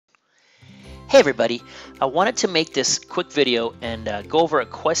Hey everybody, I wanted to make this quick video and go over a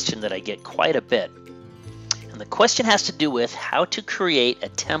question that I get quite a bit. And the question has to do with how to create a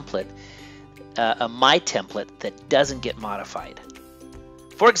template, a my template that doesn't get modified.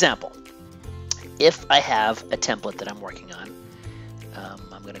 For example, if I have a template that I'm working on,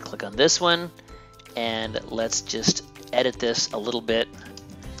 I'm going to click on this one and let's just edit this a little bit.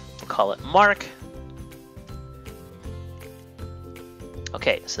 We'll call it Mark.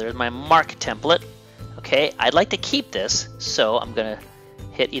 Okay, so there's my Mark template. Okay, I'd like to keep this, so I'm going to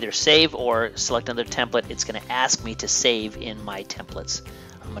hit either save or select another template. It's going to ask me to save in my templates.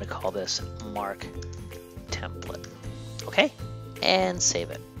 I'm going to call this Mark template. Okay, and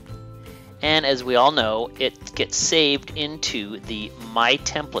save it. And as we all know, it gets saved into the My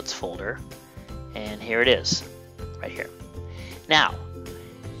Templates folder, and here it is, right here. Now,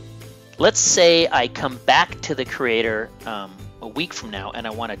 let's say I come back to the creator a week from now, and I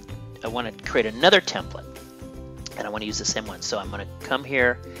want to create another template, and I want to use the same one. So I'm going to come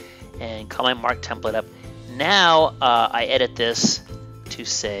here and call my Mark template up. Now I edit this to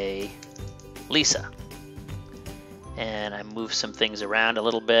say Lisa, and I move some things around a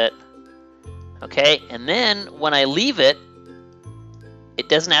little bit. Okay, and then when I leave it, it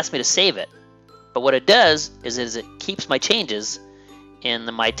doesn't ask me to save it, but what it does is it keeps my changes in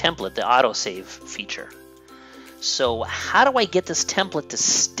my template, the autosave feature. So how do I get this template to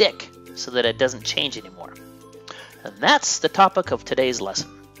stick so that it doesn't change anymore? And that's the topic of today's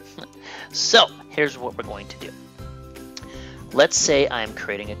lesson. So here's what we're going to do. Let's say I'm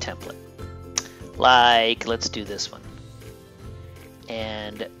creating a template. Like, let's do this one.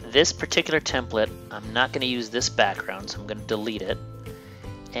 And this particular template, I'm not going to use this background, so I'm going to delete it.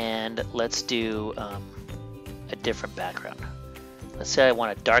 And let's do a different background. Let's say I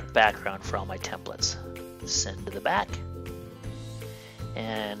want a dark background for all my templates. Send to the back.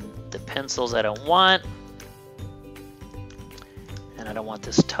 And the pencils I don't want. And I don't want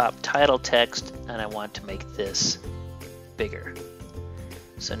this top title text, and I want to make this bigger.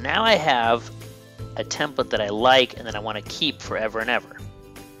 So now I have a template that I like and that I want to keep forever and ever.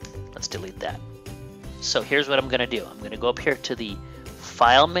 Let's delete that. So here's what I'm going to do. I'm going to go up here to the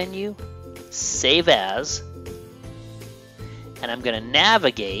File menu, Save As, and I'm going to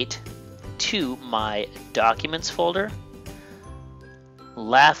navigate to my Documents folder,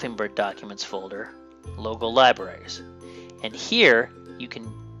 Laughingbird Documents folder, Logo Libraries. And here you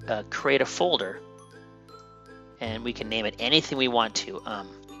can create a folder, and we can name it anything we want to.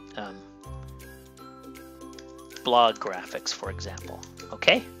 Blog graphics, for example.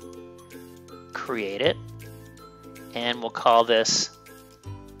 Okay? Create it, and we'll call this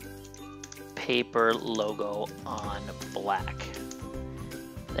Paper Logo on Black.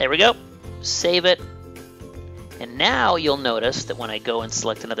 There we go. Save it. And now you'll notice that when I go and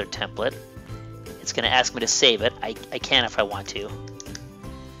select another template, it's going to ask me to save it. I can if I want to.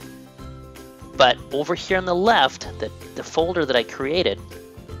 But over here on the left, the folder that I created,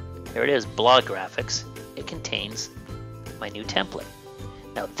 there it is, Blog Graphics. It contains my new template.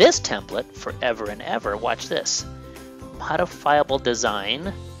 Now this template, forever and ever, watch this. Modifiable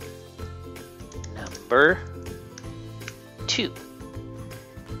design number 2.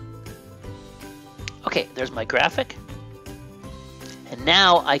 Okay, there's my graphic. And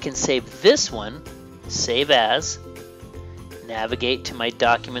now I can save this one, Save As, navigate to my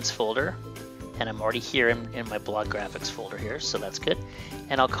Documents folder, and I'm already here in my Blog Graphics folder here, so that's good.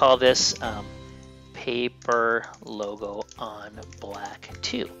 And I'll call this Paper Logo on Black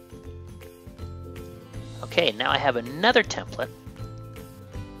 2. Okay, now I have another template,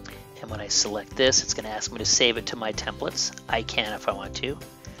 and when I select this, it's going to ask me to save it to my templates. I can if I want to.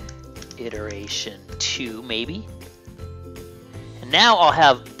 Iteration 2 maybe. And now I'll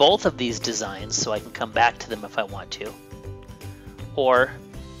have both of these designs so I can come back to them if I want to, or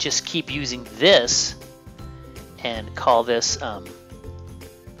just keep using this and call this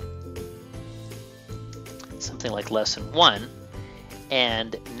something like lesson 1,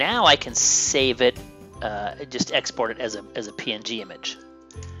 and now I can save it, just export it as a PNG image.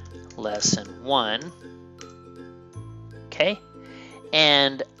 Lesson 1. Okay,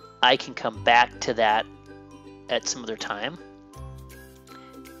 and I can come back to that at some other time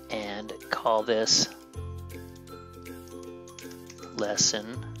and call this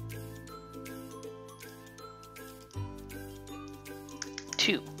lesson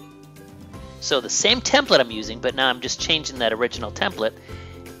 2. So the same template I'm using, but now I'm just changing that original template,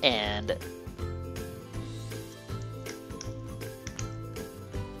 and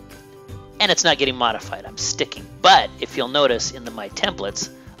it's not getting modified. I'm sticking. But if you'll notice in my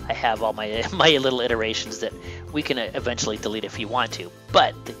templates, I have all my little iterations that we can eventually delete if you want to.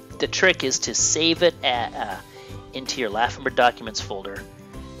 But the trick is to save it into your Laughingbird Documents folder,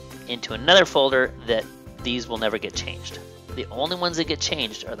 into another folder that these will never get changed. The only ones that get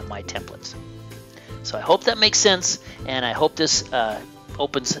changed are the My Templates. So I hope that makes sense, and I hope this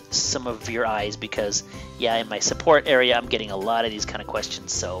opens some of your eyes, because yeah, in my support area I'm getting a lot of these kind of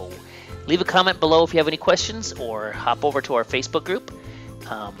questions. So leave a comment below if you have any questions, or hop over to our Facebook group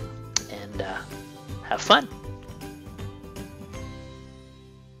and have fun.